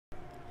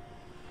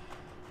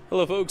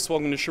Hello folks,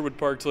 welcome to Sherwood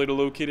Park Toyota,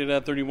 located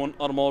at 31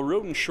 Automall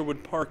Road in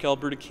Sherwood Park,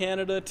 Alberta,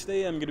 Canada.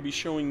 Today I'm going to be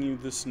showing you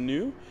this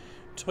new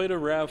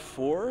Toyota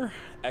RAV4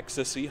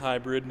 XSE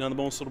hybrid. Now the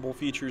most notable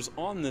features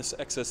on this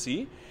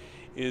XSE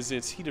is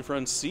its heated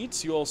front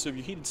seats. You also have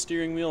your heated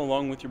steering wheel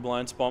along with your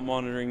blind spot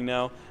monitoring.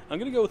 Now I'm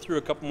going to go through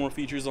a couple more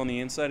features on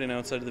the inside and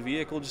outside of the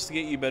vehicle just to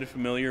get you better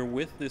familiar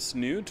with this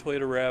new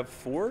Toyota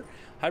RAV4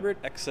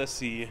 hybrid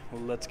XSE.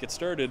 Let's get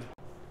started.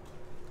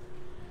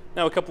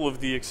 Now, a couple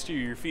of the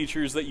exterior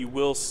features that you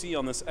will see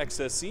on this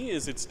XSE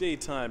is its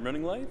daytime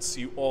running lights.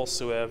 You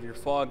also have your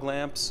fog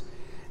lamps.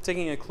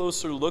 Taking a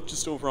closer look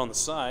just over on the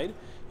side,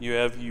 you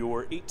have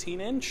your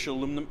 18-inch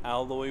aluminum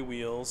alloy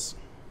wheels,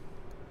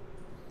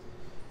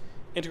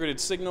 integrated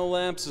signal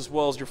lamps, as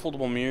well as your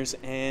foldable mirrors.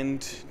 And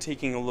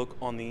taking a look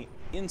on the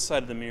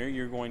inside of the mirror,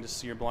 you're going to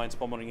see your blind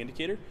spot monitoring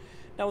indicator.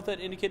 Now with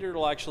that indicator,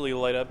 it'll actually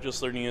light up,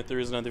 just letting you know if there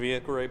is another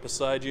vehicle right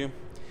beside you.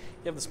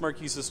 You have the smart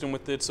key system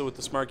with it, so with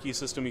the smart key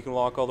system you can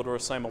lock all the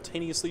doors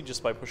simultaneously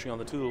just by pushing on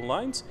the two little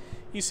lines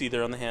you see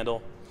there on the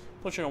handle.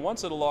 Pushing on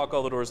once, it'll lock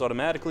all the doors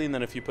automatically, and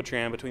then if you put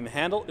your hand between the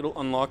handle, it'll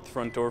unlock the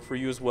front door for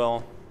you as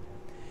well.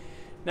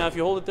 Now if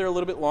you hold it there a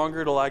little bit longer,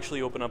 it'll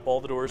actually open up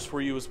all the doors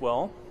for you as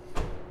well.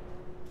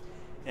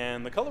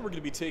 And the color we're going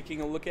to be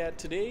taking a look at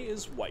today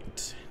is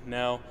white.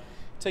 Now,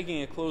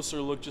 taking a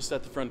closer look just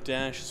at the front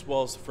dash as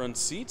well as the front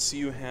seats,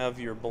 you have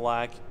your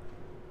black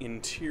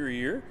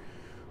interior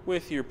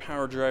with your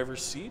power driver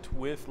seat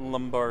with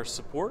lumbar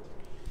support,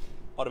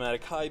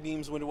 automatic high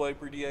beams, window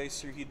wiper,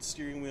 de-icer, heated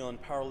steering wheel,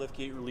 and power lift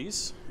gate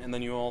release. And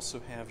then you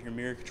also have your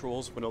mirror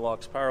controls, window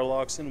locks, power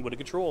locks, and window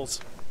controls.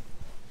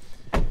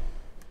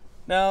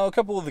 Now, a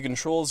couple of the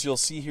controls you'll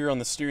see here on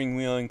the steering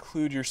wheel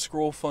include your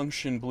scroll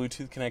function,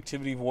 Bluetooth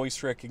connectivity,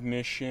 voice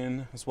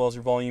recognition, as well as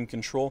your volume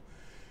control,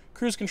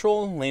 cruise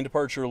control, lane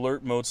departure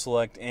alert, mode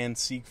select, and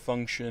seek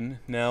function.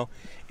 Now,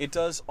 it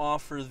does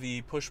offer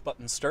the push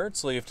button start,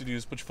 so all you have to do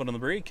is put your foot on the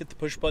brake, hit the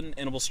push button,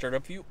 and it will start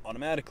up for you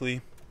automatically.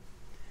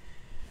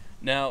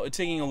 Now,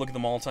 taking a look at the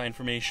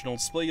multi-informational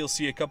display, you'll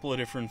see a couple of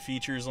different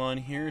features on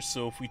here.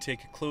 So if we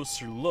take a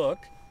closer look,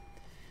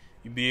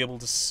 you'll be able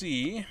to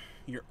see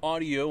your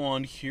audio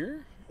on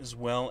here, as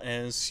well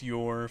as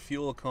your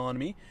fuel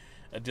economy,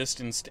 a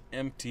distance to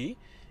empty.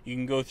 You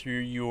can go through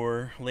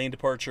your lane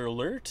departure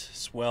alert,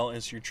 as well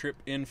as your trip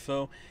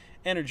info,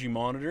 energy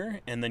monitor,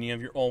 and then you have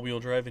your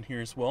all-wheel drive in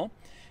here as well.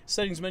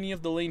 Settings menu, you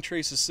have the lane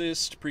trace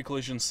assist,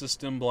 pre-collision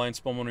system, blind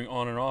spot monitoring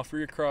on and off,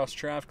 rear cross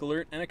traffic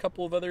alert, and a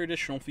couple of other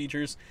additional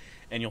features,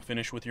 and you'll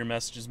finish with your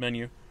messages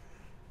menu.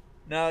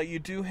 Now, you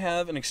do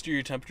have an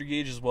exterior temperature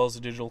gauge as well as a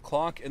digital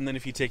clock, and then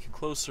if you take a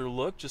closer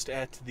look just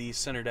at the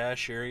center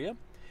dash area,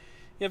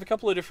 you have a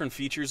couple of different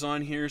features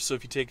on here. So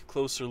if you take a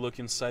closer look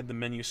inside the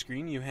menu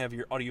screen, you have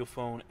your audio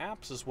phone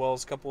apps as well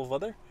as a couple of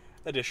other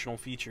additional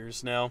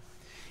features. Now,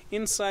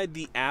 inside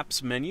the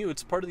apps menu,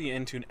 it's part of the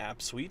Entune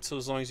app suite, so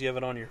as long as you have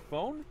it on your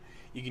phone,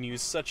 you can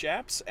use such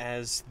apps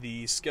as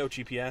the Scout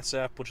GPS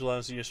app, which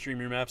allows you to stream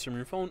your maps from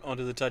your phone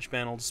onto the touch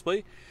panel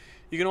display.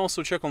 You can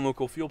also check on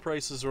local fuel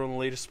prices or on the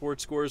latest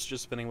sports scores,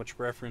 just depending what your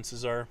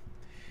preferences are.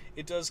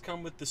 It does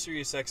come with the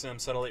Sirius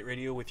XM satellite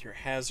radio with your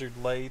hazard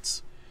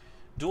lights,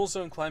 dual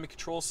zone climate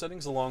control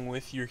settings, along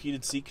with your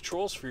heated seat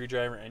controls for your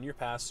driver and your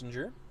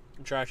passenger,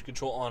 traction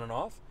control on and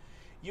off,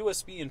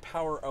 USB and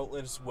power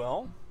outlet as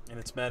well, and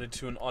it's matted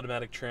to an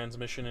automatic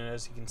transmission. And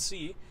as you can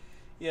see,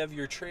 you have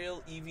your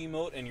Trail, EV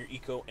mode, and your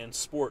Eco and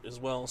Sport as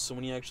well. So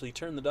when you actually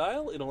turn the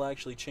dial, it'll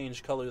actually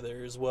change color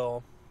there as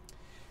well.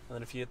 And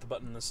then if you hit the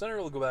button in the center,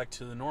 it'll go back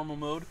to the normal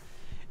mode.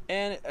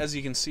 And as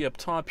you can see up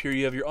top here,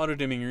 you have your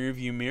auto-dimming rear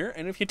view mirror.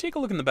 And if you take a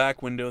look in the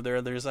back window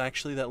there, there's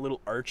actually that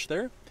little arch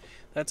there.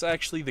 That's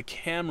actually the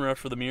camera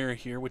for the mirror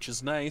here, which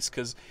is nice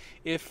because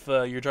if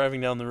you're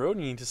driving down the road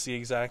and you need to see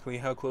exactly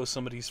how close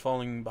somebody's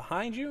following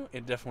behind you,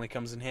 it definitely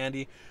comes in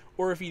handy.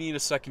 Or if you need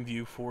a second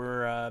view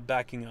for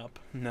backing up.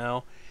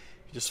 Now,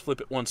 you just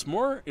flip it once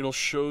more, it'll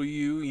show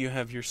you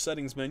have your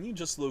settings menu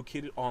just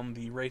located on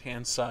the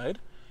right-hand side.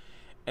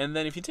 And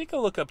then if you take a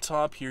look up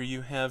top here,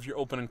 you have your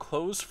open and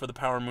close for the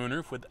power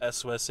moonroof with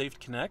SOS Safe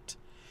Connect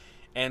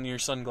and your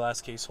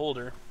sunglass case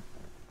holder.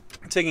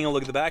 Taking a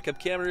look at the backup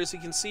camera, as you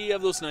can see, you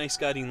have those nice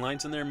guiding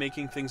lines in there,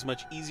 making things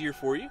much easier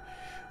for you.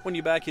 When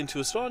you back into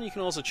a stall, you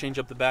can also change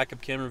up the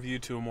backup camera view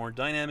to a more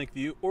dynamic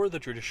view or the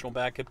traditional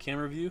backup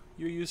camera view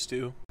you're used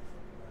to.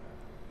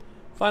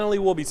 Finally,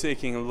 we'll be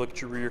taking a look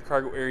at your rear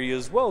cargo area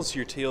as well as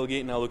your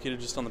tailgate, now located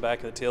just on the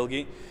back of the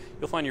tailgate.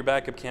 You'll find your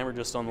backup camera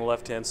just on the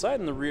left-hand side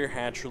and the rear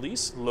hatch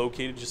release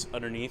located just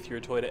underneath your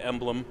Toyota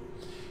emblem.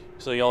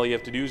 So all you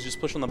have to do is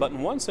just push on the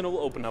button once and it will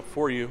open up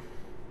for you.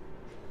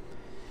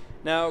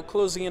 Now,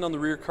 closing in on the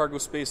rear cargo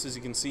space, as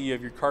you can see, you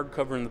have your cargo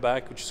cover in the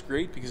back, which is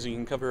great because you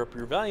can cover up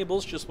your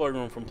valuables just while you're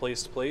going from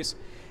place to place.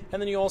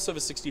 And then you also have a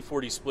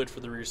 60-40 split for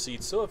the rear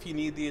seats, so if you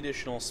need the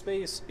additional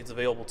space, it's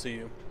available to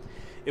you.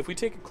 If we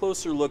take a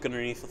closer look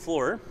underneath the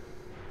floor,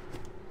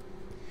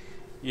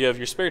 you have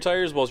your spare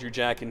tires as well as your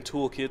jack and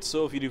toolkit,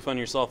 so if you do find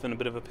yourself in a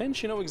bit of a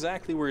pinch, you know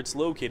exactly where it's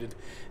located.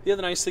 The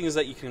other nice thing is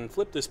that you can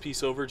flip this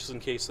piece over just in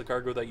case the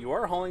cargo that you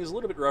are hauling is a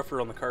little bit rougher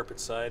on the carpet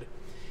side.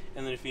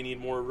 And then if you need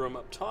more room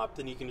up top,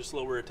 then you can just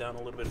lower it down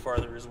a little bit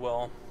farther as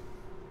well.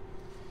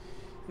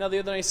 Now the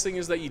other nice thing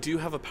is that you do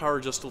have a power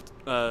adjustable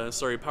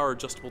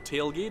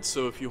tailgate,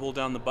 so if you hold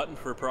down the button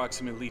for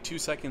approximately 2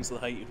 seconds the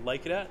height you'd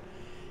like it at,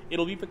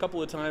 it'll beep a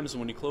couple of times, and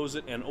when you close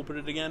it and open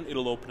it again,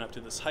 it'll open up to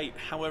this height.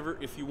 However,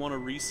 if you want to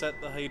reset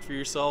the height for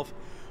yourself,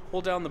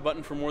 hold down the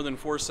button for more than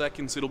 4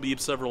 seconds, it'll beep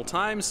several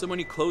times, so when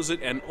you close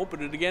it and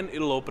open it again,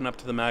 it'll open up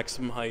to the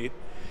maximum height.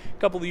 A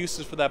couple of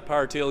uses for that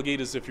power tailgate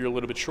is if you're a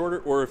little bit shorter,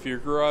 or if your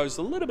garage is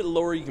a little bit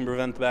lower, you can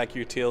prevent the back of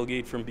your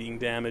tailgate from being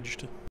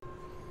damaged.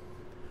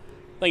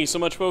 Thank you so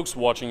much, folks, for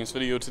watching this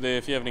video today.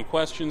 If you have any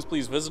questions,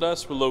 please visit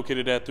us. We're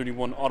located at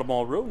 31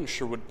 Audemars Road in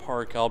Sherwood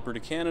Park,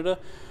 Alberta, Canada.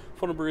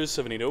 Phone number is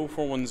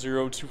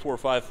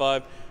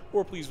 780-410-2455,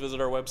 or please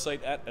visit our website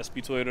at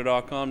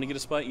sptoyota.com to get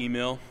us by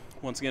email.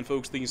 Once again,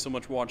 folks, thank you so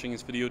much for watching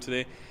this video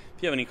today.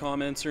 If you have any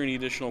comments or any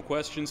additional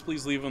questions,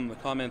 please leave them in the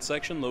comment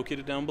section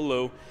located down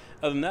below.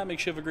 Other than that, make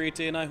sure you have a great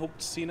day, and I hope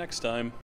to see you next time.